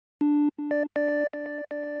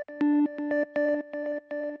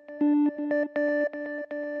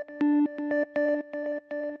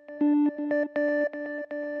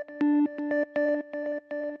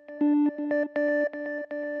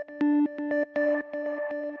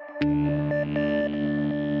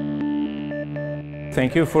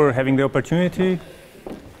Thank you for having the opportunity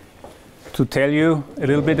to tell you a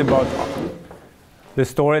little bit about the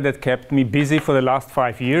story that kept me busy for the last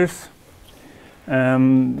 5 years.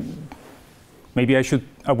 Maybe I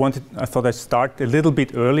thought I'd start a little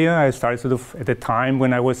bit earlier. I started sort of at a time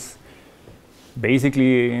when I was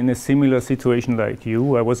basically in a similar situation like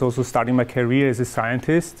you. I was also starting my career as a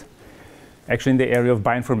scientist, actually in the area of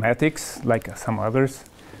bioinformatics, like some others,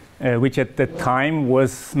 which at that time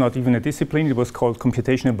was not even a discipline. It was called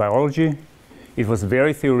computational biology. It was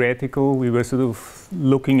very theoretical. We were sort of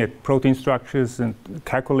looking at protein structures and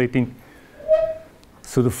calculating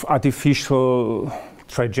sort of artificial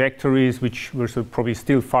trajectories, which were sort of probably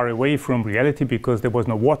still far away from reality because there was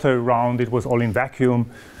no water around. It was all in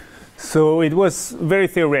vacuum. So it was very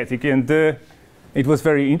theoretic, and it was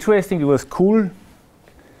very interesting. It was cool.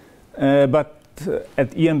 But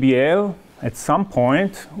at EMBL, at some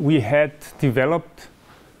point, we had developed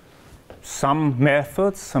some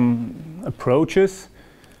methods, some approaches,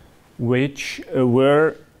 which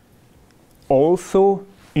were also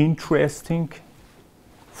interesting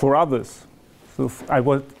for others. So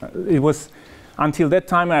it was until that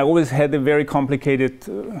time, I always had a very complicated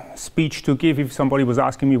speech to give if somebody was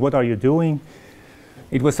asking me, what are you doing?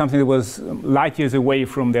 It was something that was light years away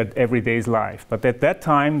from their everyday life. But at that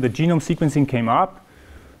time, the genome sequencing came up.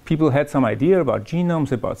 People had some idea about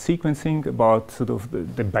genomes, about sequencing, about sort of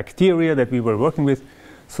the bacteria that we were working with.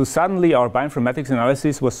 So suddenly, our bioinformatics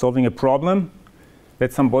analysis was solving a problem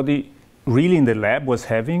that somebody really in the lab was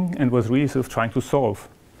having and was really sort of trying to solve.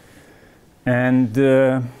 And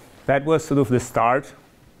that was sort of the start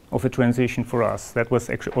of a transition for us. That was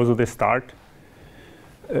actually also the start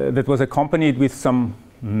that was accompanied with some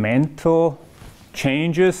mental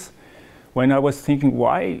changes when I was thinking,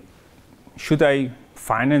 why should I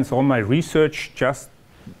finance all my research just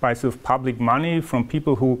by sort of public money from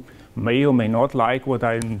people who may or may not like what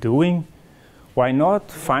I'm doing? Why not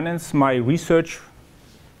finance my research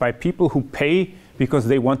by people who pay because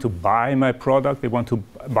they want to buy my product, they want to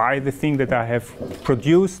buy the thing that I have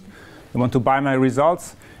produced, they want to buy my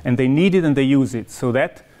results, and they need it and they use it. So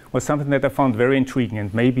that was something that I found very intriguing,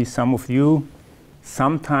 and maybe some of you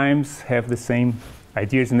sometimes have the same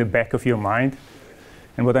ideas in the back of your mind.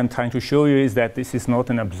 And what I'm trying to show you is that this is not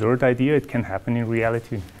an absurd idea, it can happen in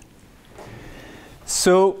reality.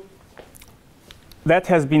 So that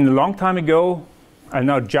has been a long time ago. I'll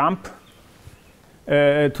now jump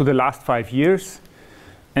to the last 5 years.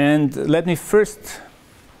 And let me first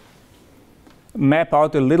map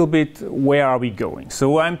out a little bit where are we going.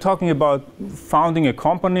 So I'm talking about founding a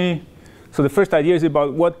company. So the first idea is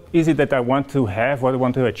about what is it that I want to have, what I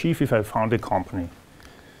want to achieve if I found a company.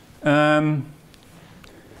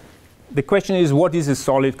 The question is, what is a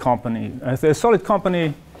solid company? A solid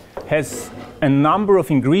company has a number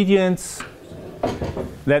of ingredients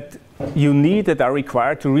that you need, that are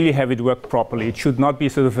required to really have it work properly. It should not be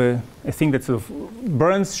sort of a thing that sort of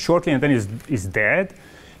burns shortly and then is dead.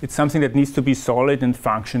 It's something that needs to be solid and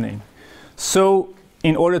functioning. So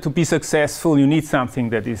in order to be successful, you need something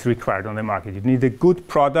that is required on the market. You need a good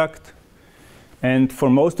product. And for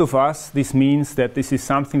most of us, this means that this is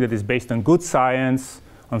something that is based on good science,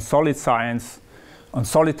 on solid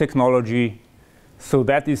technology. So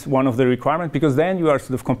that is one of the requirements, because then you are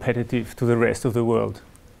sort of competitive to the rest of the world.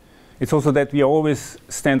 It's also that we always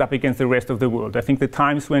stand up against the rest of the world. I think the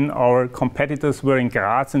times when our competitors were in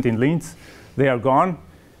Graz and in Linz, they are gone.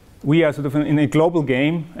 We are sort of in a global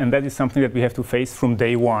game, and that is something that we have to face from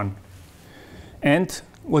day one. And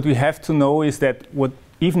what we have to know is that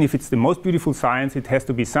even if it's the most beautiful science, it has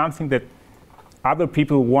to be something that other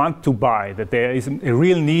people want to buy, that there is a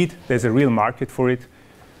real need, there's a real market for it.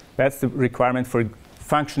 That's the requirement for a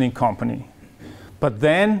functioning company. But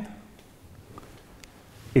then,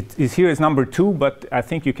 it is here as number 2, but I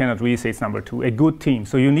think you cannot really say it's number 2, a good team.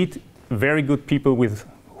 So you need very good people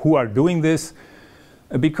who are doing this,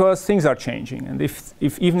 because things are changing. And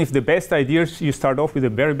even if the best ideas, you start off with the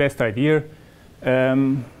very best idea,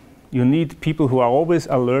 you need people who are always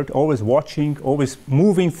alert, always watching, always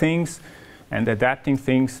moving things and adapting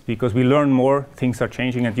things, because we learn more, things are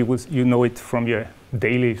changing, and you know it from your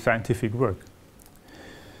daily scientific work.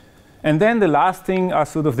 And then the last thing are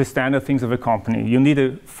sort of the standard things of a company. You need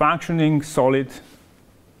a functioning, solid,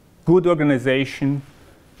 good organization,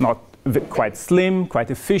 not quite slim,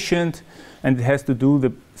 quite efficient, and it has to do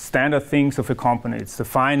the standard things of a company. It's the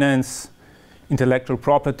finance, intellectual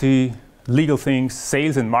property, legal things,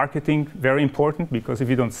 sales and marketing, very important, because if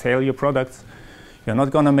you don't sell your products, you're not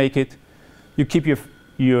going to make it. You keep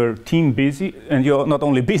your team busy, and you're not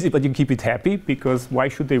only busy, but you keep it happy, because why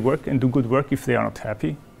should they work and do good work if they are not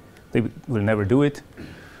happy? They will never do it.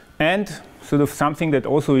 And sort of something that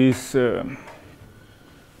also is,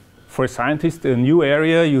 for a scientist, a new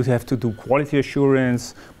area. You have to do quality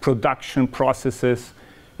assurance, production processes.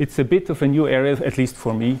 It's a bit of a new area, at least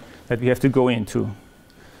for me, that we have to go into.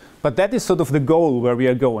 But that is sort of the goal where we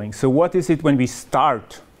are going. So what is it when we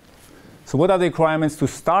start? So what are the requirements to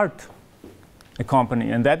start a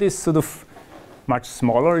company? And that is sort of much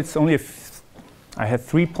smaller. It's only I had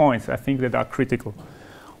 3 points, I think, that are critical.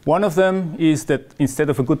 One of them is that instead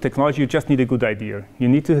of a good technology, you just need a good idea. You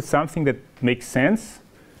need to have something that makes sense,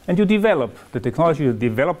 and you develop the technology, you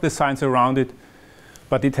develop the science around it,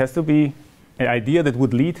 but it has to be an idea that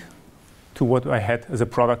would lead to what I had as a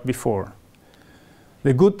product before.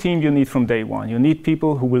 The good team you need from day one. You need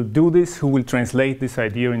people who will do this, who will translate this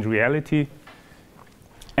idea into reality.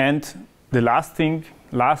 And the last thing,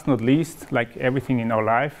 last not least, like everything in our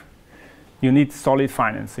life, you need solid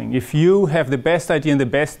financing. If you have the best idea and the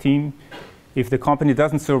best team, if the company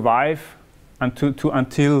doesn't survive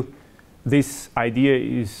until this idea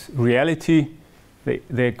is reality,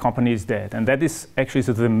 the company is dead. And that is actually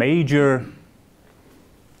sort of the major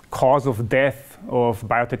cause of death of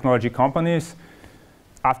biotechnology companies.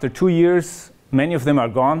 After 2 years, many of them are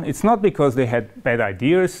gone. It's not because they had bad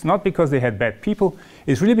ideas, not because they had bad people.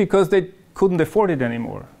 It's really because they couldn't afford it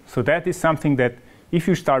anymore. So that is something that if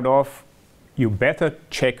you start off, you better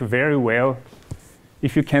check very well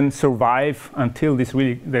if you can survive until this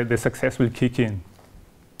really the success will kick in.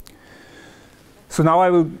 So now I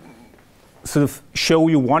will sort of show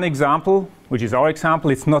you one example, which is our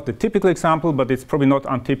example. It's not the typical example, but it's probably not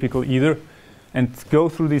untypical either. And go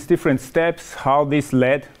through these different steps, how this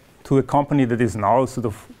led to a company that is now sort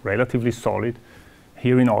of relatively solid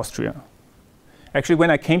here in Austria. Actually, when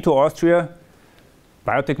I came to Austria,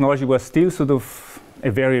 biotechnology was still sort of a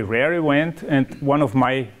very rare event, and one of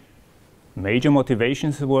my major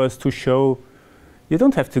motivations was to show you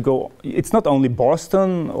don't have to go, it's not only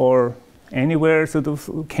Boston or anywhere, sort of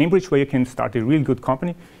Cambridge, where you can start a real good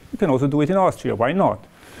company. You can also do it in Austria. Why not?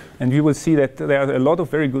 And we will see that there are a lot of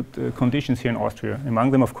very good conditions here in Austria. Among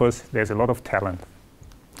them, of course, there's a lot of talent.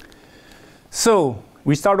 So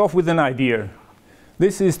we start off with an idea.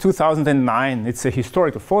 This is 2009. It's a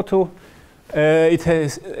historical photo. It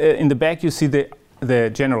has, in the back, you see the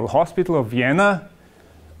General Hospital of Vienna.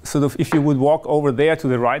 Sort of, if you would walk over there to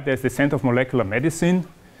the right, there's the Center of Molecular Medicine.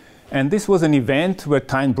 And this was an event where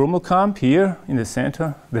Tijn Brummelkamp, here in the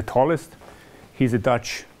center, the tallest, he's a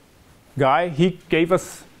Dutch guy. He gave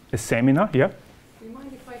us a seminar. Yeah? Do you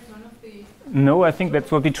mind if I turn off the... No, I think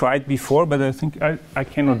that's what we tried before, but I think I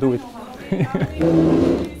cannot do it. We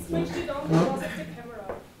switched it on because of the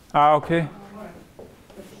camera. Ah, okay.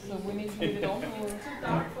 So we need to leave it on or... Too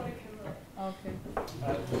dark for the camera. Okay.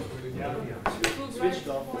 Switched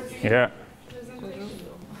off. Yeah.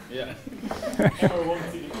 Yeah. Camera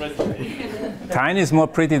won't see the presentation. Tijn is more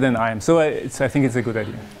pretty than I am, so I think it's a good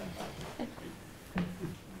idea.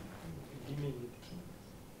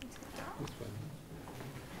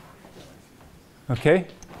 Okay,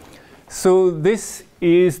 so this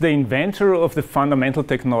is the inventor of the fundamental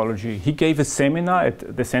technology. He gave a seminar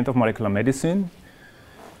at the Center of Molecular Medicine,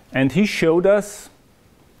 and he showed us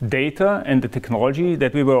data and the technology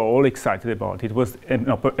that we were all excited about. It was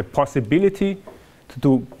a possibility to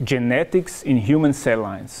do genetics in human cell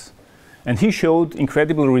lines. And he showed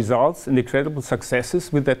incredible results and incredible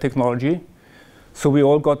successes with that technology. So we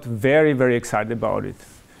all got very, very excited about it.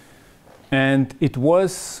 And it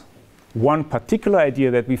was one particular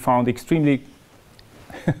idea that we found extremely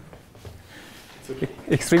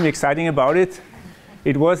exciting about it.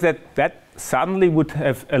 It was that suddenly would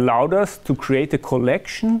have allowed us to create a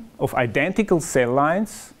collection of identical cell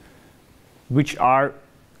lines which are,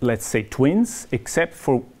 let's say, twins, except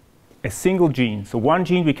for a single gene. So one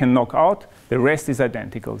gene we can knock out, the rest is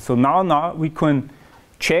identical. So now we can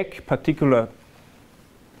check particular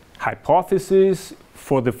hypotheses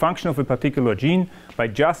for the function of a particular gene by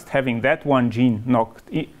just having that one gene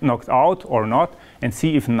knocked out or not, and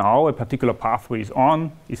see if now a particular pathway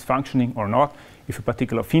is functioning or not, if a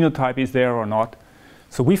particular phenotype is there or not.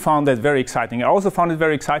 So we found that very exciting. I also found it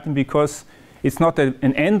very exciting because it's not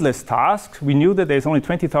an endless task. We knew that there's only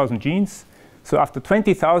 20,000 genes. So after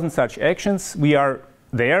 20,000 such actions, we are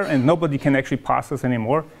there and nobody can actually pass us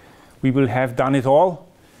anymore. We will have done it all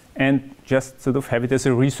and just sort of have it as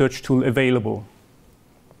a research tool available.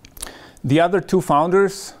 The other two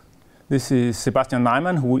founders, this is Sebastian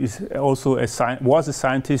Neumann, who is also was a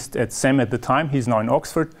scientist at CeMM at the time. He's now in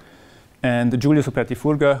Oxford. And Giulio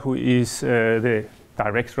Soperti-Furga, who is the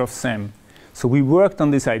director of CeMM. So we worked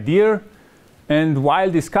on this idea. And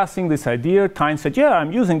while discussing this idea, Tijn said, yeah,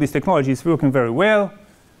 I'm using this technology. It's working very well.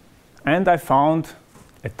 And I found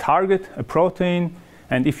a target, a protein,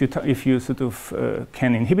 and if you sort of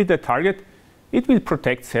can inhibit that target, it will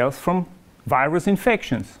protect cells from virus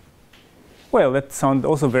infections. Well, that sounds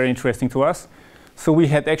also very interesting to us. So we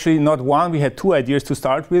had actually not one, we had two ideas to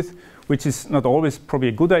start with, which is not always probably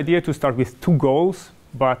a good idea to start with two goals,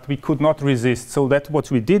 but we could not resist. So that's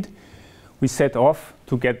what we did. We set off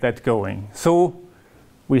to get that going. So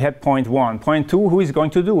we had point one. Point two, who is going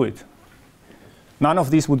to do it? None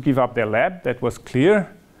of these would give up their lab, that was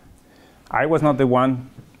clear. I was not the one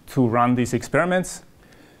to run these experiments.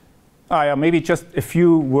 Maybe just a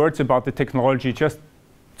few words about the technology, just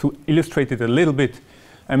to illustrate it a little bit.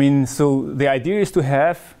 I mean, so the idea is to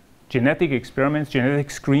have genetic experiments,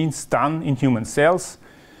 genetic screens done in human cells,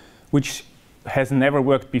 which has never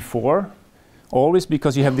worked before, always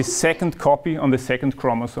because you have this second copy on the second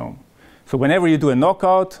chromosome. So whenever you do a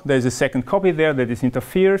knockout, there's a second copy there that is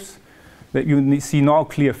interferes, that you see now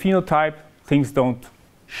clear phenotype, things don't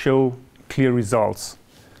show clear results.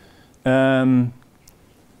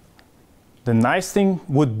 The nice thing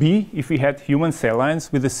would be if we had human cell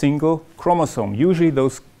lines with a single chromosome. Usually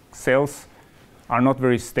those cells are not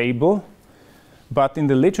very stable, but in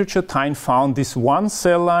the literature, Tyne found this one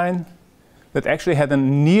cell line that actually had a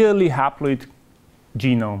nearly haploid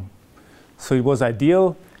genome. So it was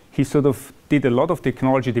ideal. He sort of did a lot of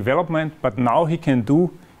technology development, but now he can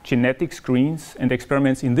do genetic screens and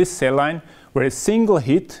experiments in this cell line where a single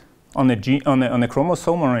hit on a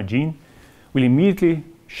chromosome or on a gene will immediately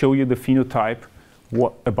show you the phenotype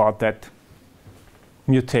about that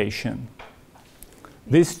mutation.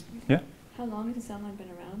 How long has the cell line been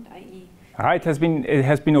around, i.e.? It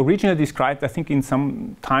has been originally described, I think, in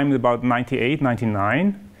some time about 98,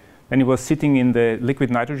 99. Then it was sitting in the liquid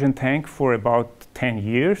nitrogen tank for about 10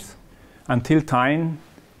 years until Tyne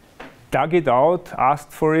dug it out,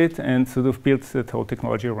 asked for it, and sort of built the whole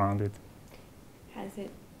technology around it. Has it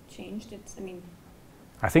changed?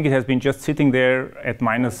 I think it has been just sitting there at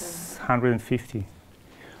minus 150.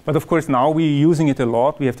 But of course, now we're using it a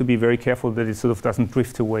lot. We have to be very careful that it sort of doesn't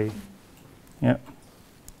drift away. Yeah.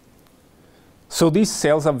 So these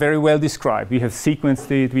cells are very well described. We have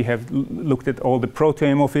sequenced it. We have looked at all the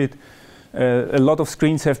proteome of it. A lot of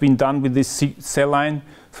screens have been done with this cell line.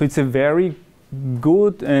 So it's a very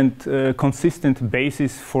good and consistent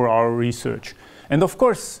basis for our research. And of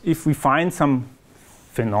course, if we find some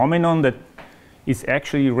phenomenon that is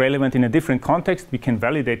actually relevant in a different context, we can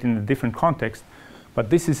validate in a different context. But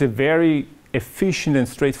this is a very efficient and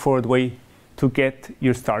straightforward way to get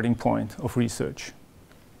your starting point of research.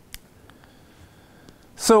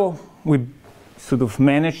 So we sort of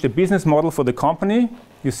managed the business model for the company.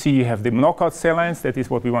 You see you have the knockout cell lines. That is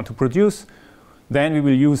what we want to produce. Then we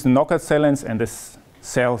will use the knockout cell lines and the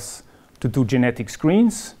cells to do genetic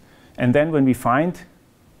screens. And then when we find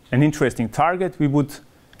an interesting target, we would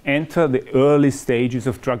enter the early stages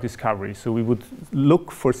of drug discovery. So we would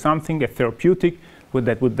look for something, a therapeutic,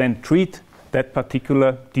 that would then treat that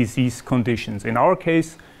particular disease conditions. In our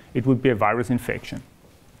case, it would be a virus infection.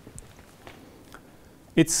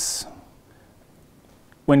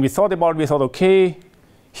 When we thought about it, we thought, okay,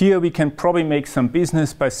 here we can probably make some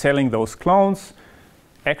business by selling those clones.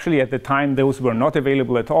 Actually, at the time, those were not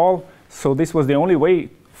available at all. So this was the only way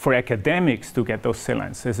for academics to get those cell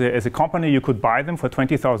lines. As a company, you could buy them for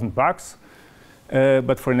 $20,000,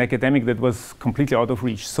 but for an academic, that was completely out of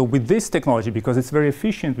reach. So with this technology, because it's very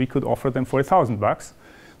efficient, we could offer them for $1,000.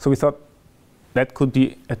 So we thought that could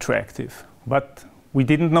be attractive. But we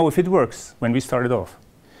didn't know if it works when we started off.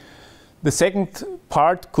 The second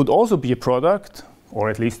part could also be a product, or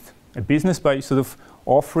at least a business, by sort of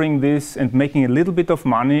offering this and making a little bit of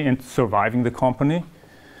money and surviving the company.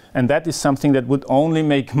 And that is something that would only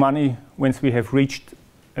make money once we have reached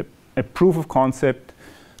a proof of concept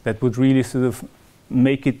that would really sort of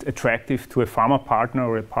make it attractive to a pharma partner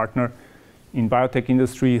or a partner in biotech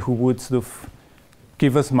industry who would sort of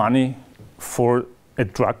give us money for a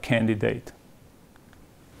drug candidate.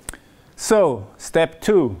 So, step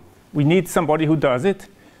 2, we need somebody who does it.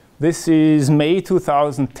 This is May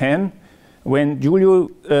 2010, when Giulio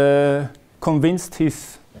convinced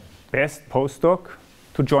his best postdoc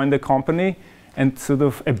to join the company and sort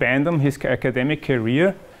of abandon his academic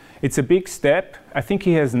career. It's a big step. I think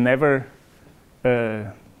he has never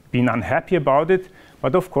been unhappy about it,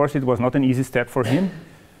 but of course it was not an easy step for him.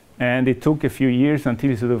 And it took a few years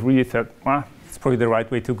until he sort of really thought, it's probably the right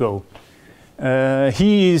way to go.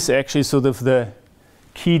 He is actually sort of the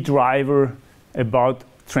key driver about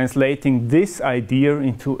translating this idea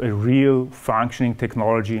into a real functioning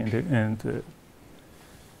technology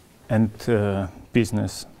and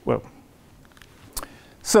business. Well,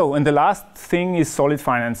 so, and the last thing is solid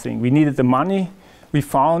financing. We needed the money. we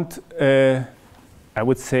found, I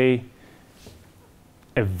would say,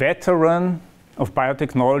 a veteran of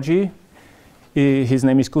biotechnology. His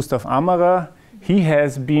name is Gustav Ammerer. He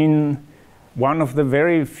has been one of the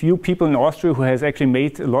very few people in Austria who has actually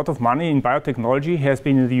made a lot of money in biotechnology. He has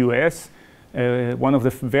been in the US, one of the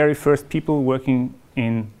very first people working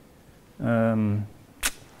in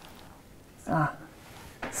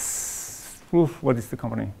what is the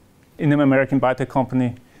company? In an American biotech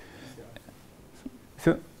company.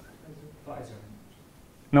 So,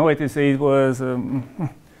 no, it was,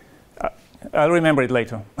 I'll remember it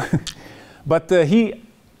later. But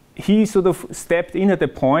he sort of stepped in at a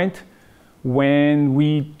point when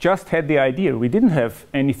we just had the idea. We didn't have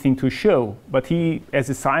anything to show, but he, as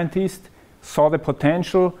a scientist, saw the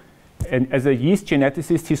potential, and as a yeast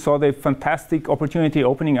geneticist, he saw the fantastic opportunity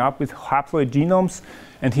opening up with haploid genomes,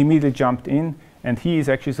 and he immediately jumped in, and he is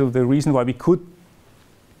actually sort of the reason why we could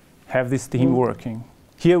have this team working.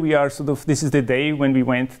 Here we are sort of, this is the day when we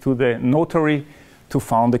went to the notary to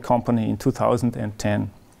found the company in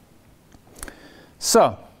 2010.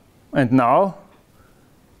 So, and now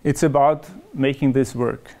it's about making this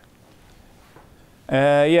work.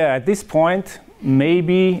 Yeah, at this point,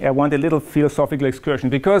 maybe I want a little philosophical excursion,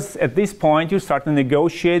 because at this point you start to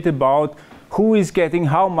negotiate about who is getting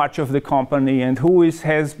how much of the company and who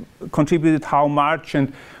has contributed how much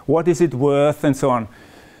and what is it worth and so on.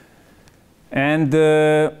 And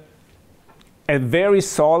a very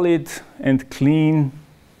solid and clean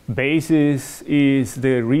basis is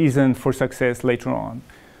the reason for success later on.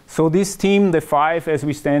 So this team, the 5, as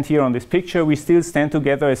we stand here on this picture, we still stand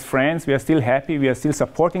together as friends. We are still happy. We are still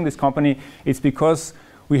supporting this company. It's because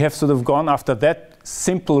we have sort of gone after that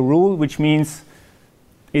simple rule, which means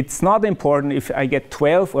it's not important if I get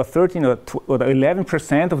 12 or 13 or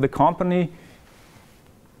 11% of the company.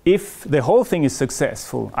 If the whole thing is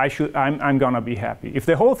successful, I'm going to be happy. If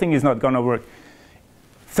the whole thing is not going to work,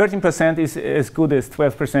 13% is as good as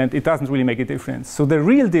 12%. It doesn't really make a difference. So the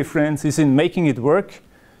real difference is in making it work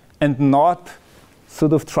and not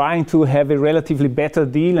sort of trying to have a relatively better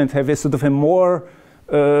deal and have a sort of a more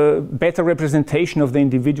better representation of the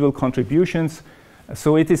individual contributions.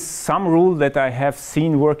 So it is some rule that I have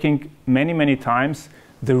seen working many, many times.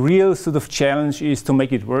 The real sort of challenge is to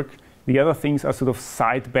make it work. The other things are sort of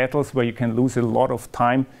side battles where you can lose a lot of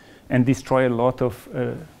time and destroy a lot of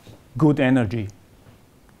good energy.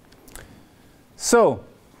 So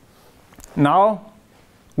now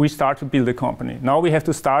we start to build a company. Now we have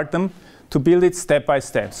to start them to build it step by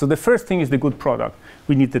step. So the first thing is the good product.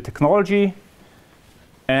 We need the technology,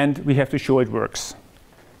 and we have to show it works.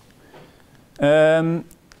 The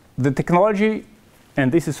technology,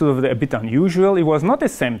 and this is sort of a bit unusual, it was not the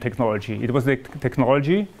same technology. It was the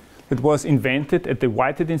technology that was invented at the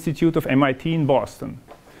Whitehead Institute of MIT in Boston.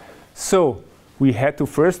 So we had to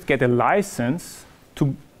first get a license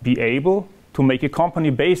to be able to make a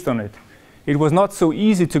company based on it. It was not so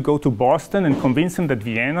easy to go to Boston and convince them that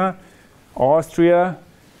Vienna, Austria,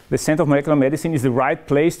 the Center of Molecular Medicine is the right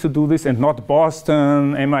place to do this and not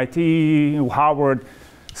Boston, MIT, Harvard.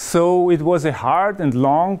 So it was a hard and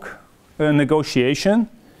long negotiation.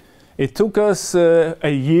 It took us a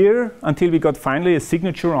year until we got finally a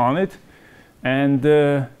signature on it. And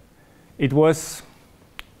it was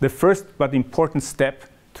the first but important step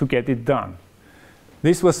to get it done.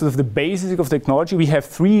 This was sort of the basis of technology. We have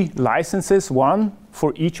 3 licenses, one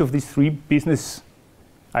for each of these 3 business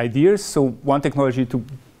ideas. So one technology to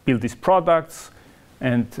build these products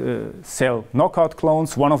and sell knockout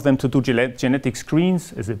clones, one of them to do genetic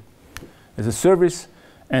screens as a service,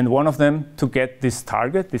 and one of them to get this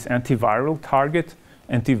target, this antiviral target,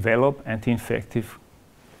 and develop anti-infective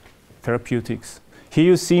therapeutics. Here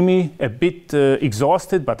you see me a bit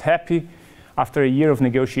exhausted but happy. After a year of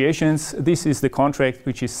negotiations, this is the contract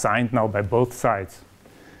which is signed now by both sides.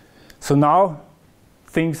 So now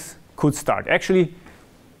things could start. Actually,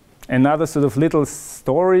 another sort of little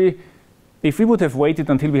story. If we would have waited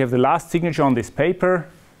until we have the last signature on this paper,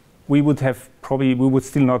 we would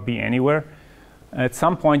still not be anywhere. At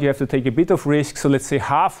some point, you have to take a bit of risk. So let's say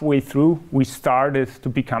halfway through, we started to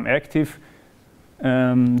become active.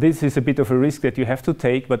 This is a bit of a risk that you have to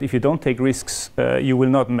take, but if you don't take risks, you will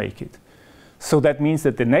not make it. So that means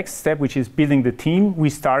that the next step, which is building the team,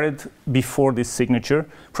 we started before this signature.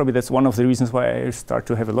 Probably that's one of the reasons why I start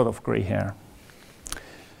to have a lot of gray hair.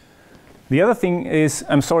 The other thing is,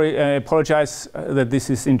 I'm sorry, I apologize that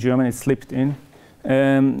this is in German, it slipped in.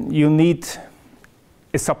 You need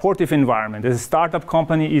a supportive environment. As a startup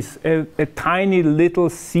company is a tiny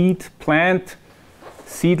little seed plant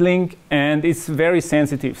seedling, and it's very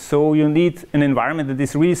sensitive. So you need an environment that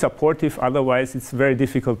is really supportive, otherwise it's very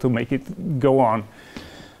difficult to make it go on.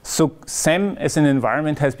 So CeMM as an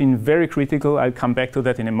environment has been very critical. I'll come back to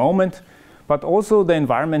that in a moment. But also the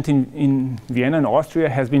environment in Vienna and Austria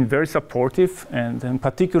has been very supportive, and in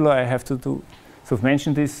particular I have to sort of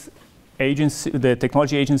mention this agency, the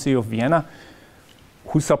Technology Agency of Vienna,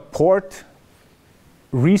 who support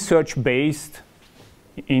research-based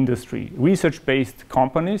industry, research-based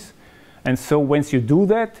companies. And so once you do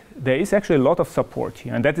that, there is actually a lot of support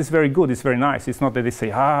here, and that is very good. It's very nice. It's not that they say,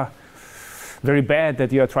 very bad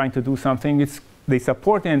that you are trying to do something. They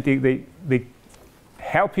support and they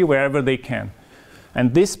help you wherever they can.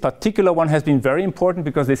 And this particular one has been very important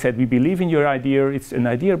because they said, we believe in your idea. It's an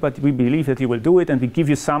idea, but we believe that you will do it, and we give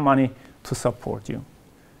you some money to support you.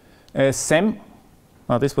 CeMM,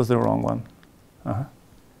 this was the wrong one.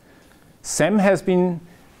 CeMM has been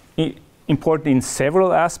important in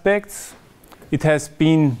several aspects. It has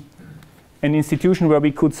been an institution where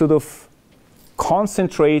we could sort of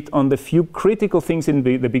concentrate on the few critical things in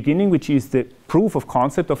the beginning, which is the proof of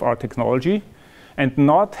concept of our technology, and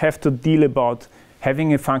not have to deal about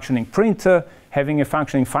having a functioning printer, having a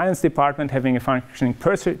functioning finance department, having a functioning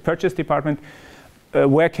purchase department.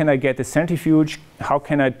 Where can I get a centrifuge? How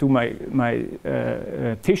can I do my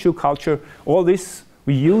tissue culture? All this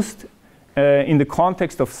we used in the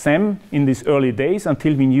context of CeMM in these early days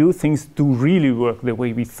until we knew things do really work the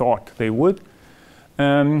way we thought they would.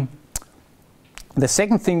 The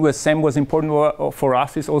second thing where CeMM was important for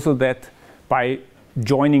us is also that by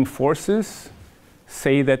joining forces,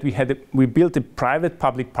 say that we built a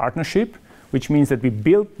private-public partnership, which means that we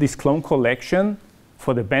built this clone collection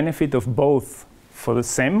for the benefit of both for the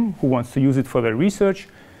CeMM, who wants to use it for their research,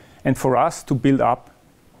 and for us to build up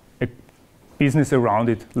a business around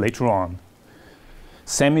it later on.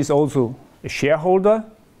 CeMM is also a shareholder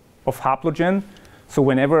of Haplogen, so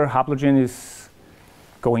whenever Haplogen is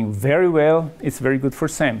going very well, it's very good for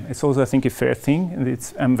CeMM. It's also, I think, a fair thing,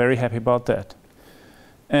 and I'm very happy about that.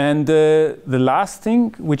 And the last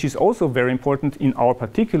thing, which is also very important in our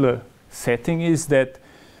particular setting, is that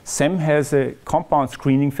CeMM has a compound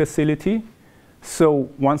screening facility. So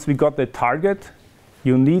once we got the target,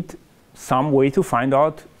 you need some way to find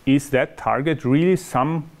out, is that target really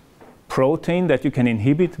some protein that you can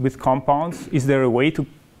inhibit with compounds? Is there a way to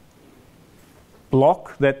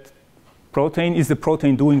block that protein? Is the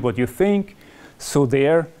protein doing what you think? So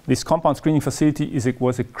there, this compound screening facility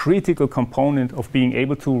was a critical component of being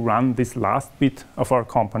able to run this last bit of our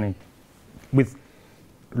company with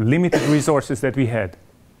limited resources that we had.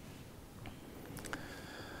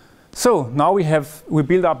 So now we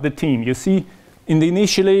build up the team. You see,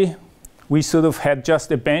 initially, we sort of had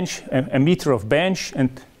just a bench, a meter of bench, and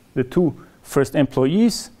the two first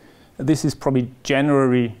employees. This is probably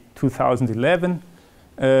January 2011.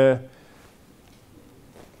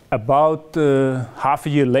 About half a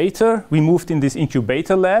year later, we moved in this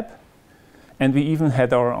incubator lab, and we even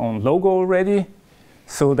had our own logo already.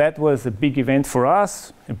 So that was a big event for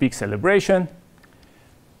us, a big celebration.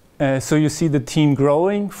 So you see the team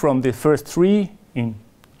growing from the first 3 in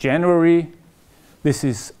January. This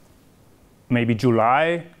is maybe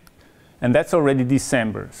July, and that's already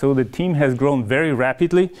December. So the team has grown very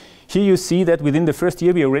rapidly. Here you see that within the first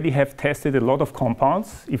year, we already have tested a lot of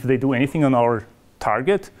compounds, if they do anything on our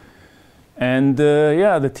target. And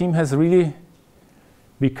yeah, the team has really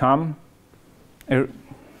become a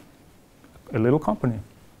little company.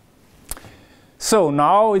 So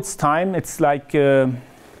now it's time. It's like,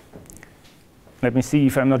 let me see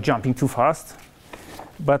if I'm not jumping too fast.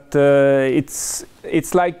 But it's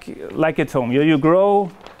like at home. You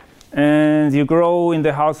grow, and you grow in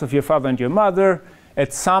the house of your father and your mother.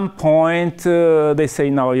 At some point, they say,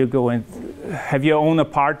 now you go and have your own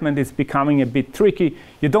apartment. It's becoming a bit tricky.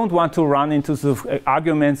 You don't want to run into sort of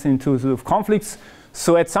arguments, into sort of conflicts.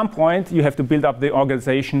 So at some point, you have to build up the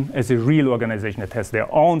organization as a real organization that has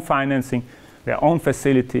their own financing, their own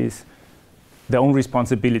facilities, their own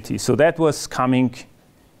responsibilities. So that was coming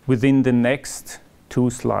within the next 2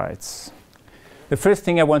 slides. The first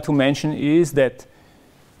thing I want to mention is that,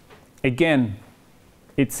 again,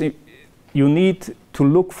 you need to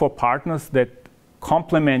look for partners that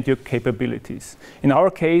complement your capabilities. In our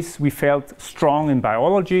case, we felt strong in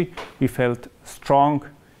biology. We felt strong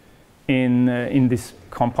in this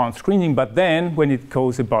compound screening. But then, when it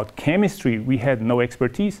goes about chemistry, we had no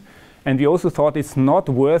expertise. And we also thought it's not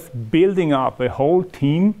worth building up a whole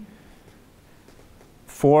team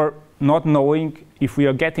for not knowing if we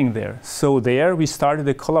are getting there. So there, we started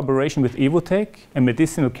a collaboration with Biotech, a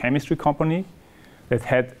medicinal chemistry company, that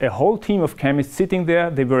had a whole team of chemists sitting there.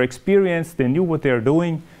 They were experienced, they knew what they were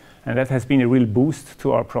doing, and that has been a real boost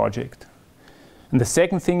to our project. And the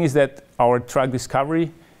second thing is that our drug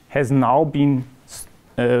discovery has now been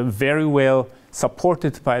very well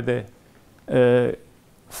supported by the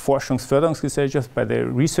Forschungsförderungsgesellschaft, by the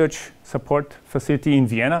research support facility in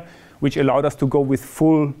Vienna, which allowed us to go with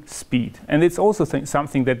full speed. And it's also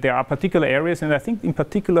something that there are particular areas, and I think in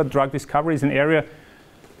particular drug discovery is an area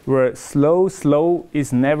where slow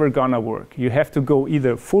is never gonna work. You have to go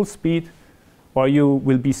either full speed or you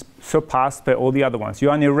will be surpassed by all the other ones.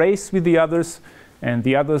 You're in a race with the others, and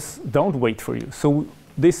the others don't wait for you. So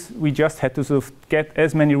we just had to sort of get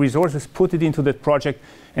as many resources, put it into that project,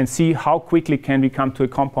 and see how quickly can we come to a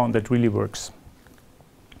compound that really works.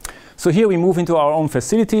 So here we move into our own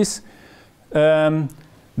facilities.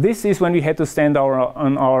 This is when we had to stand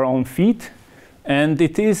on our own feet. And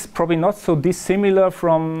it is probably not so dissimilar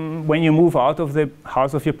from when you move out of the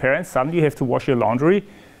house of your parents. Suddenly you have to wash your laundry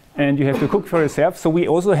and you have to cook for yourself. So we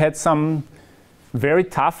also had some very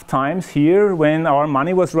tough times here when our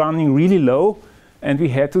money was running really low, and we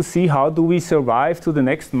had to see how do we survive to the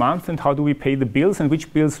next month, and how do we pay the bills, and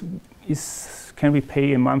which bills can we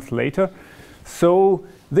pay a month later. So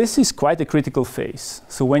this is quite a critical phase.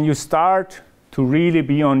 So when you start to really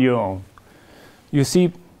be on your own, you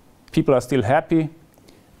see people are still happy.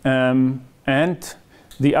 And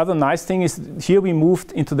the other nice thing is here we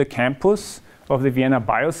moved into the campus of the Vienna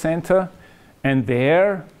Biocenter. And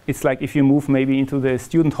there, it's like if you move maybe into the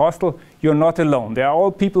student hostel, you're not alone. There are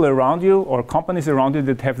all people around you or companies around you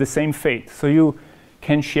that have the same fate. So you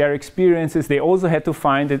can share experiences. They also had to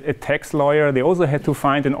find a tax lawyer. They also had to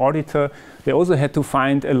find an auditor. They also had to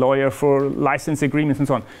find a lawyer for license agreements and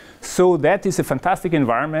so on. So that is a fantastic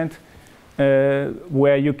environment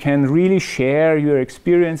where you can really share your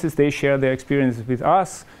experiences. They share their experiences with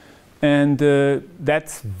us. And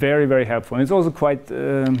that's very, very helpful. And it's also quite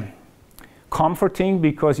comforting,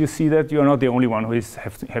 because you see that you're not the only one who is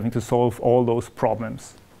having to solve all those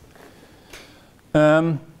problems.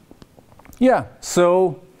 Yeah,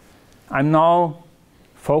 so I'm now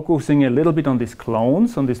focusing a little bit on these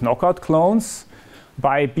clones, on these knockout clones.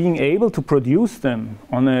 By being able to produce them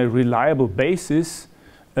on a reliable basis,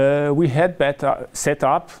 we had better set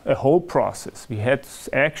up a whole process. We had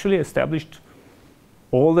actually established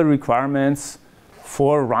all the requirements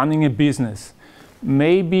for running a business.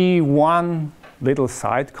 Maybe one little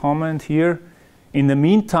side comment here. In the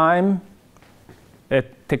meantime, a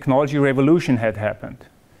technology revolution had happened.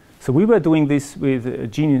 So we were doing this with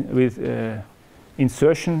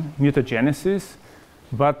insertion mutagenesis,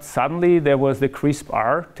 but suddenly there was the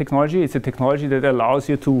CRISPR technology. It's a technology that allows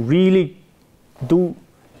you to really do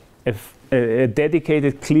a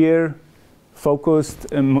dedicated, clear, focused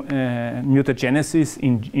mutagenesis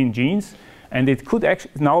in genes. And it could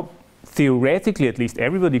actually, now theoretically at least,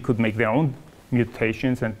 everybody could make their own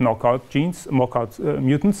mutations and knockout genes, knockout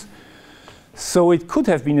mutants. So it could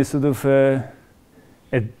have been a sort of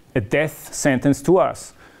a death sentence to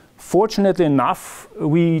us. Fortunately enough,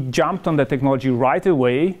 we jumped on the technology right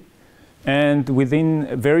away, and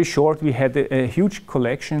within very short we had a huge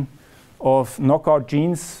collection of knockout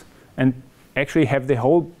genes, and actually have the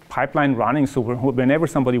whole pipeline running. So whenever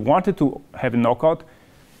somebody wanted to have a knockout,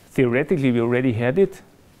 theoretically we already had it,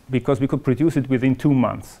 because we could produce it within 2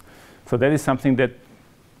 months. So that is something that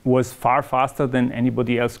was far faster than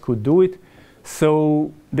anybody else could do it.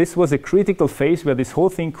 So this was a critical phase where this whole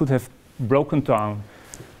thing could have broken down.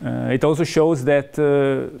 It also shows that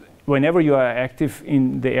whenever you are active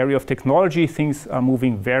in the area of technology, things are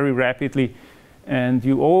moving very rapidly, and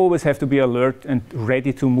you always have to be alert and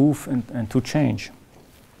ready to move and to change.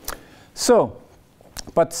 So,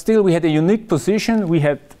 but still we had a unique position. We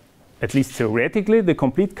had, at least theoretically, the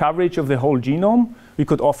complete coverage of the whole genome. We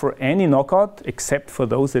could offer any knockout except for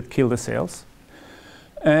those that kill the cells.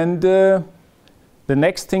 And the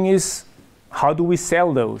next thing is, how do we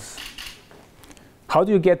sell those? How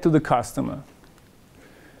do you get to the customer?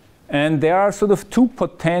 And there are sort of two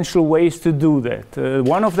potential ways to do that.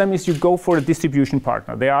 One of them is you go for a distribution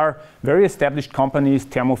partner. There are very established companies,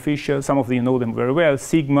 Thermo Fisher, some of you know them very well,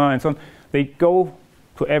 Sigma and so on. They go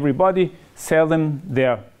to everybody, sell them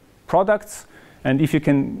their products, and if you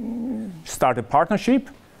can start a partnership,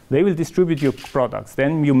 they will distribute your products.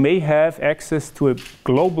 Then you may have access to a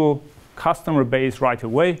global customer base right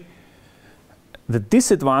away. The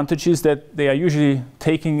disadvantage is that they are usually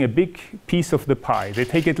taking a big piece of the pie. They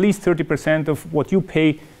take at least 30% of what you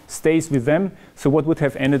pay stays with them. So what would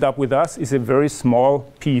have ended up with us is a very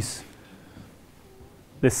small piece.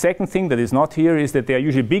 The second thing that is not here is that they are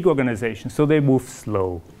usually big organizations, so they move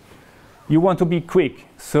slow. you want to be quick.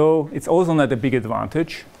 So it's also not a big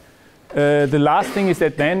advantage. The last thing is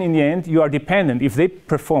that then in the end you are dependent. If they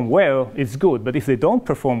perform well, it's good. But if they don't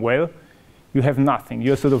perform well, you have nothing.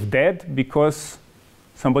 You're sort of dead because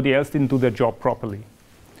somebody else didn't do their job properly.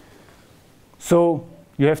 So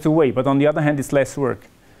you have to wait. But on the other hand, it's less work.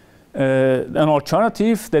 An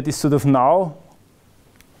alternative that is sort of now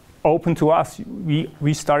open to us,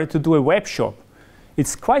 we started to do a web shop.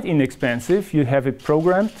 It's quite inexpensive. You have it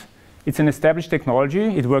programmed. It's an established technology.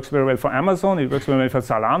 It works very well for Amazon. It works very well for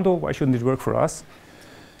Zalando. Why shouldn't it work for us?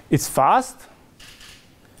 It's fast.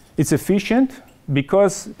 It's efficient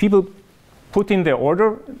because people put in their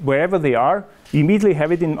order wherever they are. We immediately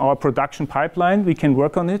have it in our production pipeline. We can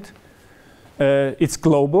work on it. It's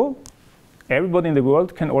global. Everybody in the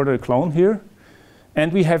world can order a clone here.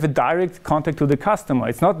 And we have a direct contact to the customer.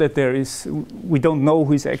 It's not that we don't know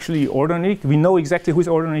who is actually ordering it. We know exactly who is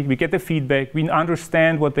ordering it. We get the feedback. We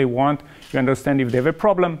understand what they want. We understand if they have a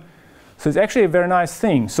problem. So it's actually a very nice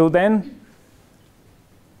thing. So then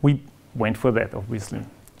we went for that, obviously.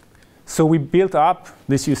 So we built up,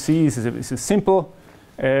 this you see is a simple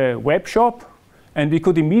web shop. And we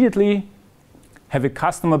could immediately have a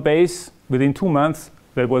customer base within 2 months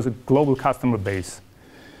that was a global customer base.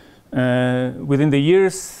 Within the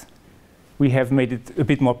years, we have made it a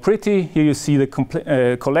bit more pretty. Here you see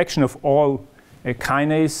the collection of all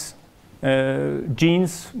kinase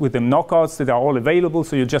genes with the knockouts that are all available.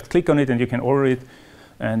 So you just click on it and you can order it.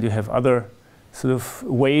 And you have other sort of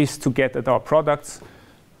ways to get at our products.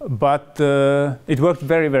 But it worked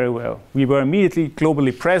very, very well. We were immediately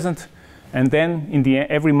globally present. And then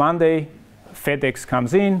every Monday, FedEx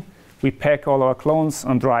comes in. We pack all our clones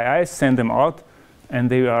on dry ice, send them out. And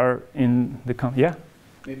they are in the yeah?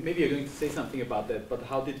 Maybe you're going to say something about that, but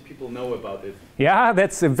how did people know about it? Yeah,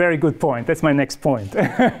 that's a very good point. That's my next point.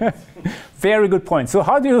 Very good point. So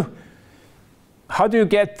how do you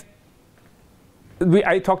get,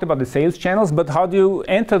 I talked about the sales channels, but how do you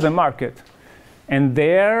enter the market? And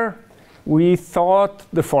there we thought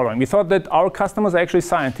the following. We thought that our customers are actually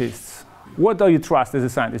scientists. What do you trust as a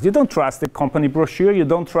scientist? You don't trust the company brochure. You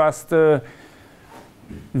don't trust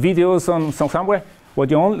videos on somewhere.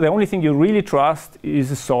 The only thing you really trust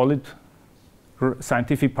is a solid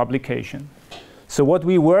scientific publication. So what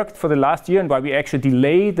we worked for the last year and why we actually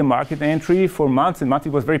delayed the market entry for months and months,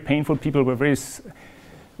 it was very painful. People were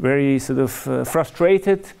very sort of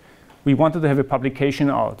frustrated. We wanted to have a publication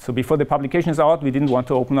out. So before the publication is out, we didn't want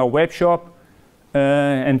to open our web shop.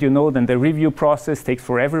 And you know, then the review process takes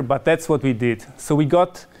forever, but that's what we did. So we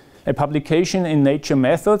got a publication in Nature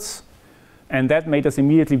Methods, and that made us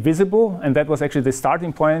immediately visible. And that was actually the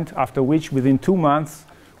starting point, after which, within 2 months,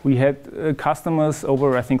 we had customers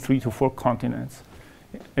over, I think, 3 to 4 continents.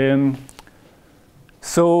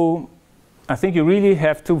 So I think you really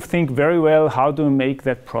have to think very well how to make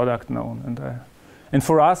that product known. And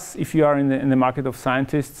for us, if you are in the market of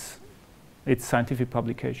scientists, it's scientific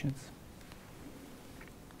publications.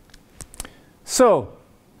 So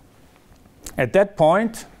at that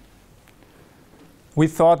point, we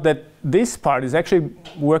thought that this part is actually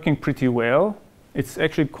working pretty well. It's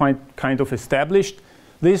actually quite kind of established.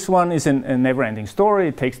 This one is a never-ending story.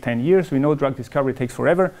 It takes 10 years. We know drug discovery takes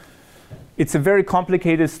forever. It's a very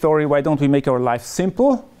complicated story. Why don't we make our life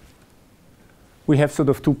simple? We have sort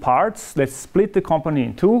of 2 parts. Let's split the company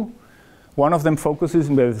in 2. One of them focuses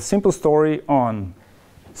with a simple story on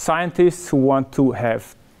scientists who want to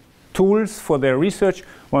have tools for their research.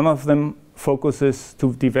 One of them focuses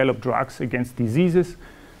to develop drugs against diseases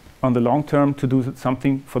on the long term to do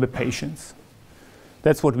something for the patients.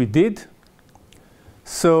 That's what we did.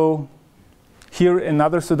 So here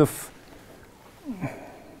another sort of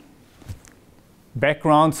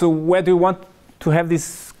background. So where do you want to have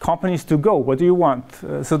these companies to go? What do you want?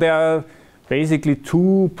 So there are basically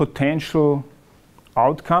 2 potential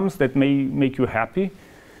outcomes that may make you happy.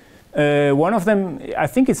 One of them, I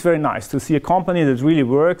think it's very nice to see a company that really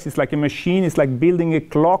works. It's like a machine. It's like building a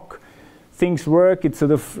clock. Things work.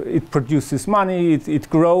 It produces money. It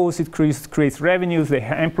grows. It creates revenues. They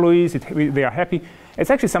have employees. They are happy. It's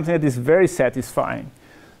actually something that is very satisfying.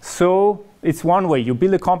 So it's one way. You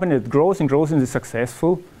build a company that grows and grows and is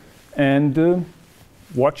successful, and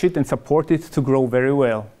watch it and support it to grow very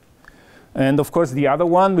well. And of course, the other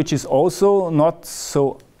one, which is also not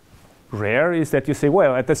so rare, is that you say,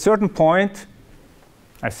 well, at a certain point,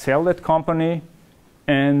 I sell that company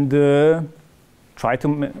and try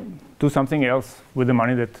to do something else with the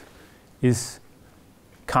money that is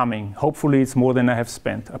coming. Hopefully, it's more than I have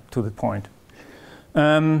spent up to the point.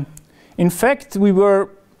 In fact, we were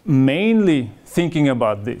mainly thinking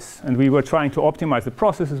about this, and we were trying to optimize the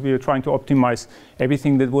processes. We were trying to optimize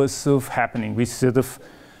everything that was sort of happening. We sort of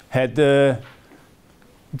had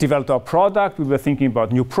developed our product. We were thinking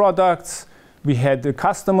about new products. We had the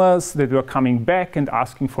customers that were coming back and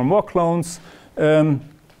asking for more clones.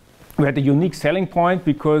 We had a unique selling point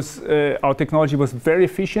because our technology was very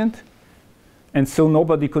efficient, and so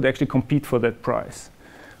nobody could actually compete for that price.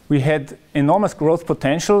 We had enormous growth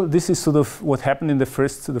potential. This is sort of what happened in the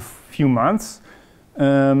first sort of few months.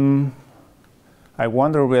 I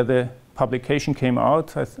wonder where the publication came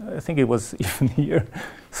out. I think it was even here.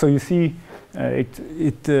 So you see,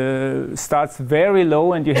 it starts very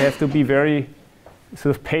low, and you have to be very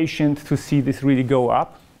sort of patient to see this really go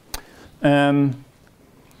up.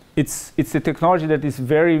 It's a technology that is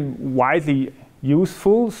very widely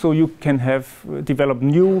useful, so you can have develop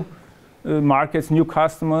new markets, new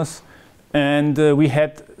customers, and we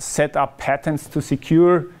had set up patents to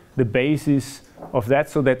secure the basis of that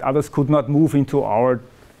so that others could not move into our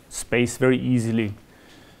space very easily.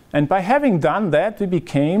 And by having done that, we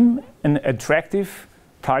became an attractive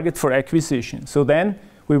target for acquisition. So then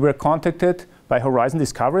we were contacted by Horizon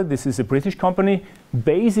Discovery. This is a British company,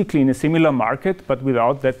 basically in a similar market, but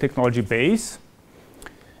without that technology base.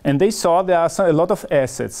 And they saw there are a lot of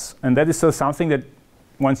assets, and that is something that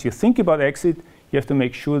once you think about exit, you have to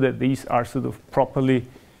make sure that these are sort of properly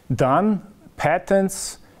done.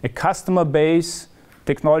 Patents, a customer base,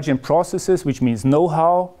 technology and processes, which means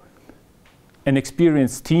know-how, an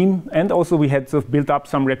experienced team, and also we had sort of built up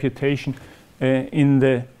some reputation in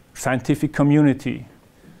the scientific community.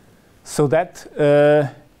 So that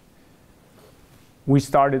we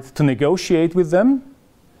started to negotiate with them.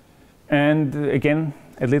 And again,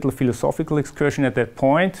 a little philosophical excursion at that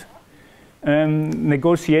point.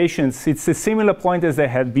 Negotiations, it's a similar point as I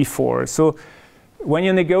had before. So when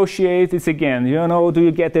you negotiate, it's again, you know, do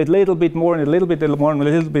you get a little bit more and a little bit more and a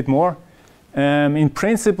little bit more? In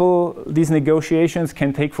principle, these negotiations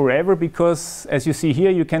can take forever because, as you see here,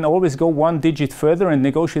 you can always go one digit further and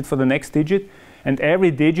negotiate for the next digit, and every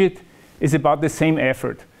digit is about the same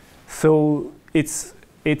effort. So it's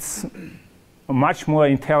much more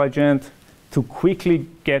intelligent to quickly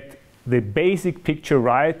get the basic picture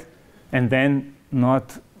right and then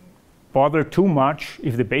not bother too much.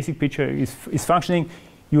 If the basic picture is functioning,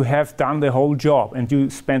 you have done the whole job, and you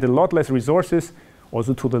spend a lot less resources,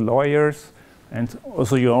 also to the lawyers, and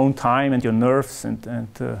also your own time and your nerves.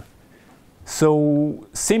 So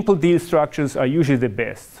simple deal structures are usually the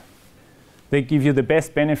best. They give you the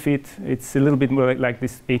best benefit. It's a little bit more like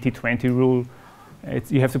this 80-20 rule.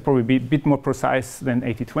 You have to probably be a bit more precise than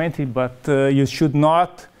 80-20, but you should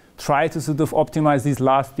not try to sort of optimize these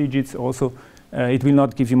last digits also. It will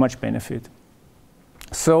not give you much benefit.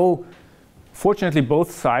 So fortunately,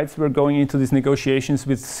 both sides were going into these negotiations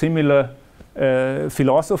with similar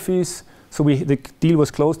philosophies. So the deal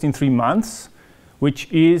was closed in 3 months,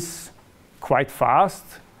 which is quite fast.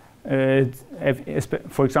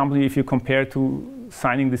 For example, if you compare to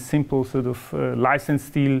signing the simple sort of license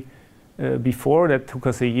deal before, that took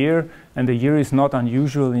us a year, and a year is not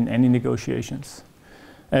unusual in any negotiations.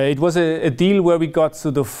 It was a deal where we got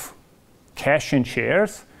sort of cash and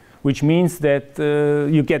shares, which means that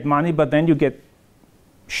you get money, but then you get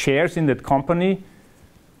shares in that company,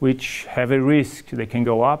 which have a risk. They can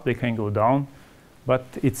go up, they can go down, but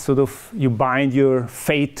it's sort of, you bind your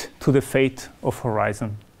fate to the fate of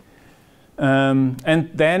Horizon. And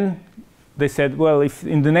then they said, well, if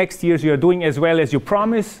in the next years you are doing as well as you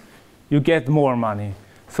promise, you get more money.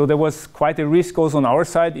 So there was quite a risk also on our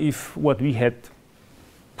side if what we had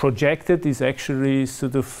projected is actually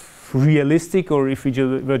sort of realistic, or if we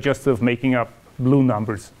were just sort of making up blue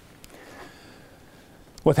numbers.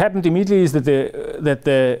 What happened immediately is that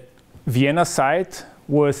the Vienna site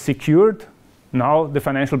was secured. Now the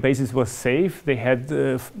financial basis was safe. They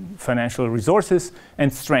had financial resources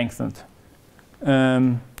and strengthened.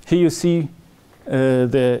 Here you see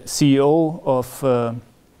the CEO of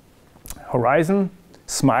Horizon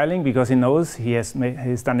smiling because he knows he has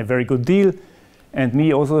done a very good deal, and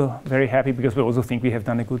me also very happy because we also think we have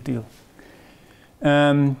done a good deal.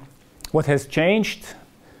 What has changed?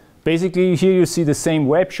 Basically, here you see the same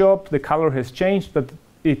web shop. The color has changed, but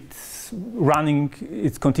it's running.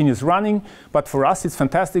 It continues running. But for us, it's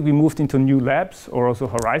fantastic. We moved into new labs, or also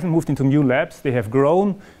Horizon moved into new labs. They have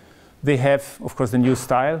grown. They have, of course, the new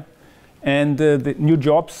style and the new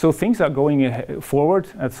jobs. So things are going forward.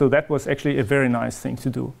 So that was actually a very nice thing to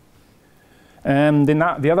do.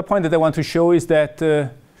 The other point that I want to show is that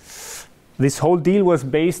this whole deal was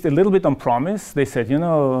based a little bit on promise. They said, you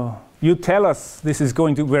know, you tell us this is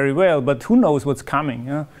going to very well, but who knows what's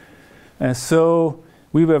coming? So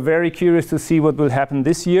We were very curious to see what will happen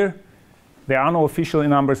this year. There are no official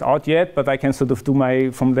numbers out yet, but I can sort of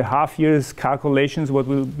do from the half year's calculations, what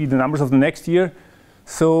will be the numbers of the next year.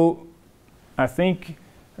 So I think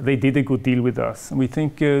they did a good deal with us. We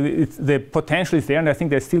think the potential is there, and I think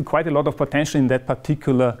there's still quite a lot of potential in that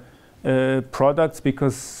particular products,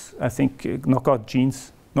 because I think knockout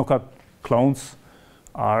genes, knockout clones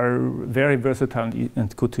are very versatile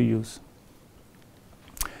and good to use.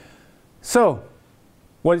 So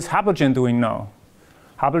what is Haplogen doing now?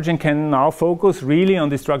 Haplogen can now focus really on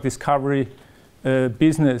this drug discovery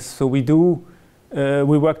business. So we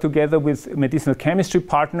work together with medicinal chemistry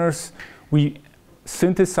partners. We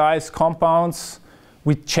synthesize compounds.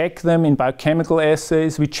 We check them in biochemical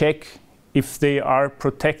assays. We check if they are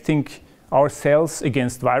protecting our cells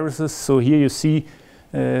against viruses. So here you see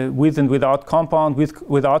with and without compound.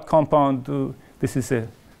 Without compound, this is a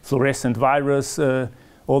fluorescent virus.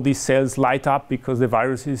 All these cells light up because the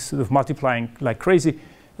virus is sort of multiplying like crazy.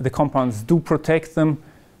 The compounds do protect them.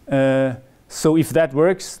 So if that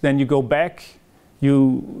works, then you go back.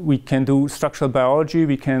 We can do structural biology.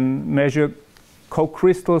 We can measure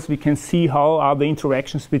co-crystals. We can see how are the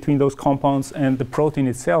interactions between those compounds and the protein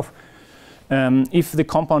itself. If the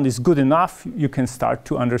compound is good enough, you can start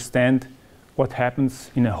to understand what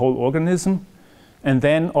happens in a whole organism, and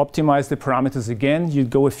then optimize the parameters again. You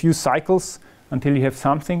go a few cycles until you have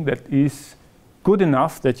something that is good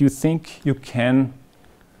enough that you think you can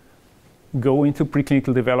go into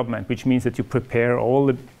preclinical development, which means that you prepare all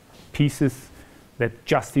the pieces that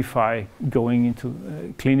justify going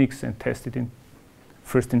into clinics and test it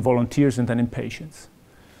first in volunteers and then in patients.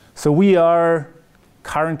 So we are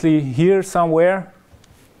currently here somewhere,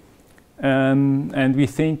 and we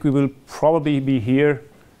think we will probably be here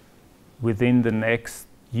within the next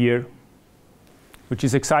year, which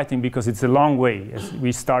is exciting because it's a long way. As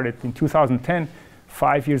we started in 2010,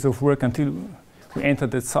 5 years of work until we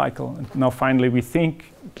entered that cycle. And now finally we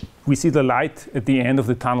think we see the light at the end of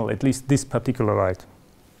the tunnel, at least this particular light.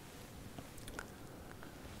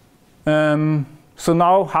 So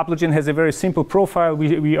now Haplogen has a very simple profile.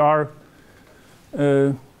 We are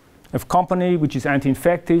a company which is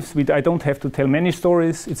anti-infectives. I don't have to tell many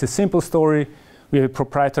stories. It's a simple story. We have a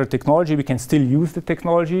proprietary technology. We can still use the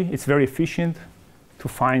technology. It's very efficient to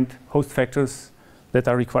find host factors that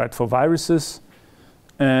are required for viruses.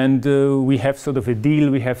 And we have sort of a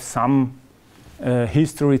deal. We have some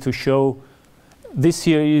history to show. This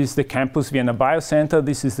here is the campus Vienna Biocenter.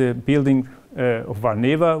 This is the building of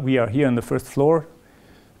Valneva. We are here on the first floor.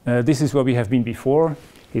 This is where we have been before.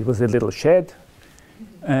 It was a little shed.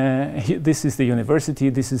 This is the university.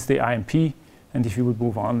 This is the IMP. And if you would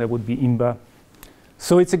move on, there would be IMBA.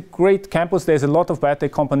 So it's a great campus. There's a lot of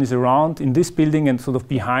biotech companies around in this building and sort of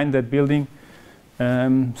behind that building.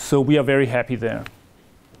 So we are very happy there.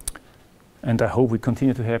 And I hope we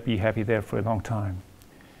continue to be happy there for a long time.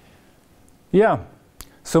 Yeah.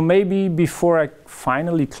 So maybe before I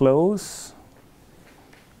finally close,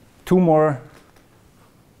 2 more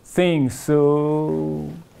things. So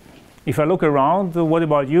if I look around, what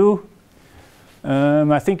about you?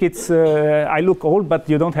 I think I look old, but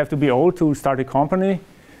you don't have to be old to start a company.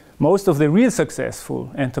 Most of the real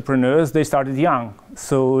successful entrepreneurs, they started young.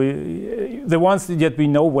 So the ones that we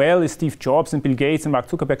know well is Steve Jobs and Bill Gates and Mark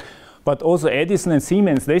Zuckerberg, but also Edison and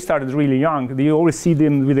Siemens, they started really young. You always see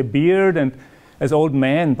them with a beard and as old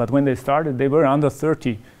men, but when they started, they were under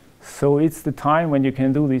 30. So it's the time when you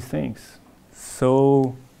can do these things.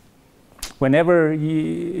 So whenever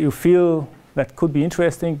you feel that could be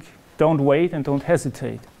interesting, don't wait and don't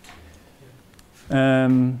hesitate.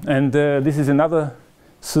 This is another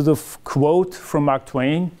sort of quote from Mark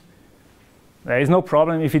Twain. There is no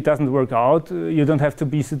problem if it doesn't work out. You don't have to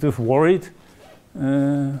be sort of worried.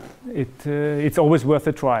 It's always worth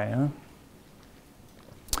a try. Huh?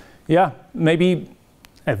 Yeah, maybe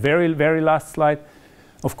a very, very last slide.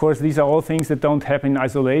 Of course, these are all things that don't happen in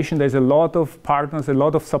isolation. There's a lot of partners, a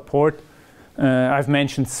lot of support. I've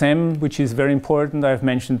mentioned CeMM, which is very important. I've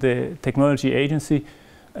mentioned the technology agency.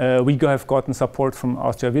 We have gotten support from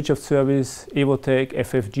Austria Wirtschaftsservice, Biotech,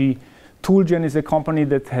 FFG. Toolgen is a company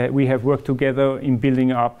that we have worked together in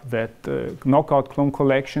building up that knockout clone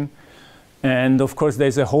collection. And of course,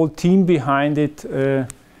 there's a whole team behind it.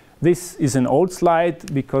 This is an old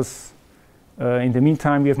slide because in the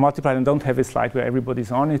meantime, we have multiplied and don't have a slide where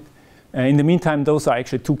everybody's on it. In the meantime, those are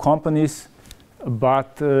actually 2 companies.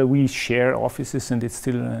 But we share offices, and it's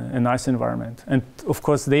still a nice environment. And of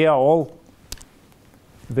course, they are all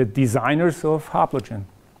the designers of Haplogen.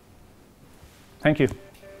 Thank you.